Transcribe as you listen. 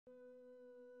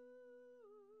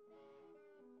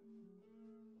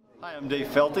Hi, I'm Dave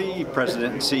Felty,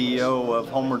 President and CEO of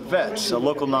Homeward Vets, a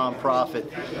local nonprofit,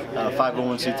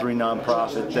 501c3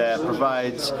 nonprofit that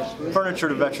provides furniture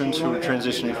to veterans who are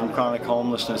transitioning from chronic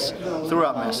homelessness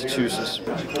throughout Massachusetts.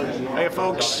 Hey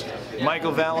folks,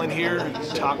 Michael Vallon here,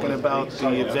 talking about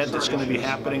the event that's going to be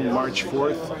happening March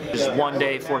 4th. It's one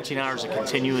day, 14 hours of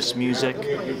continuous music,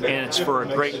 and it's for a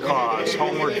great cause,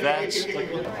 Homeward Vets.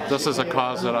 This is a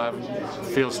cause that I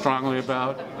feel strongly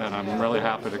about, and I'm really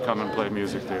happy to come and play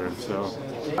music there. So,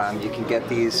 you can get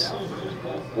these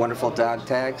wonderful dog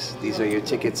tags. These are your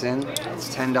tickets in.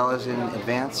 It's $10 in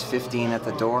advance, $15 at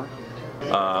the door.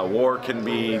 War can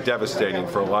be devastating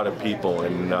for a lot of people,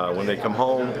 and when they come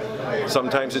home,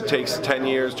 sometimes it takes 10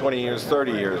 years, 20 years,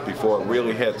 30 years before it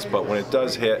really hits, but when it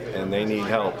does hit and they need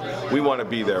help, we want to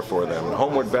be there for them.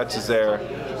 Homeward Vets is there.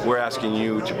 We're asking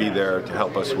you to be there to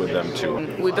help us with them too.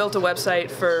 We built a website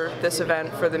for this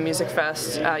event, for the Music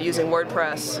Fest, using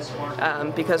WordPress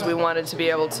because we wanted to be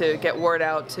able to get word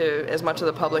out to as much of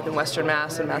the public in Western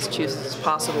Mass and Massachusetts as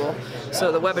possible.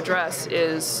 So the web address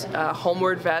is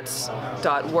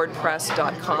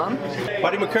homewardvets.wordpress.com.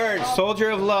 Buddy McCurd, Soldier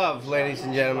of Love, ladies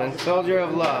and gentlemen, Soldier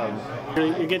of Love.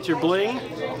 You get your bling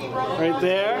right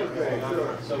there.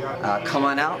 Come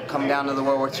on out, come down to the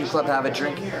World War II Club, have a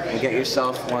drink, and get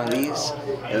yourself one of these.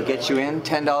 It'll get you in,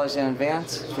 $10 in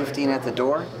advance, $15 at the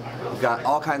door. We've got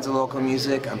all kinds of local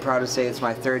music. I'm proud to say it's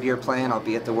my 3rd year playing. I'll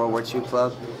be at the World War II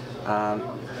Club.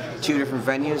 2 different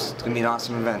venues. It's going to be an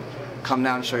awesome event. Come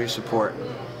down and show your support.